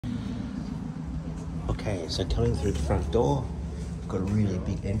Okay, so coming through the front door, I've got a really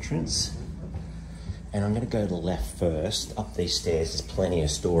big entrance. And I'm going to go to the left first. Up these stairs, there's plenty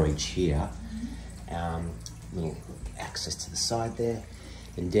of storage here. Little access to the side there.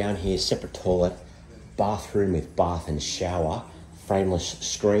 And down here, separate toilet, bathroom with bath and shower, frameless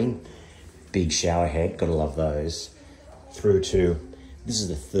screen, big shower head, gotta love those. Through to, this is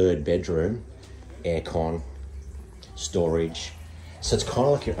the third bedroom, aircon, storage. So it's kind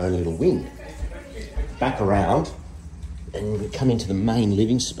of like your own little wing. Back around, and we come into the main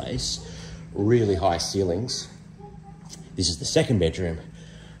living space, really high ceilings. This is the second bedroom,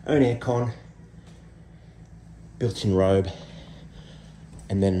 own aircon, built-in robe,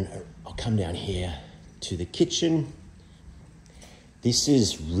 and then I'll come down here to the kitchen. This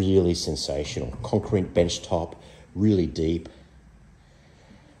is really sensational. Concrete bench top, really deep.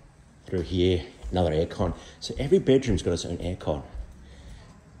 Through here, another aircon. So every bedroom's got its own aircon.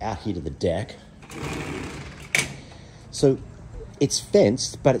 Out here to the deck. So it's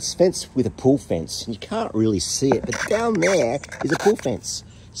fenced, but it's fenced with a pool fence. And you can't really see it, but down there is a pool fence.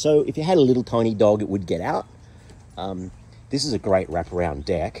 So if you had a little tiny dog, it would get out. This is a great wraparound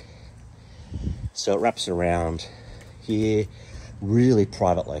deck. So it wraps around here. Really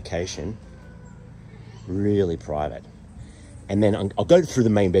private location. Really private. And then I'll go through the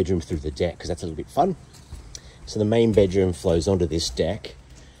main bedroom through the deck because that's a little bit fun. So the main bedroom flows onto this deck.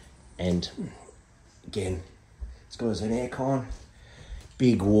 And again, it's got its own aircon.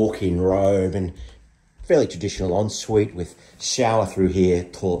 Big walk-in robe and fairly traditional ensuite with shower through here,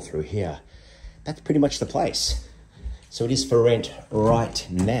 toilet through here. That's pretty much the place. So it is for rent right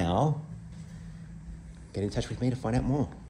now. Get in touch with me to find out more.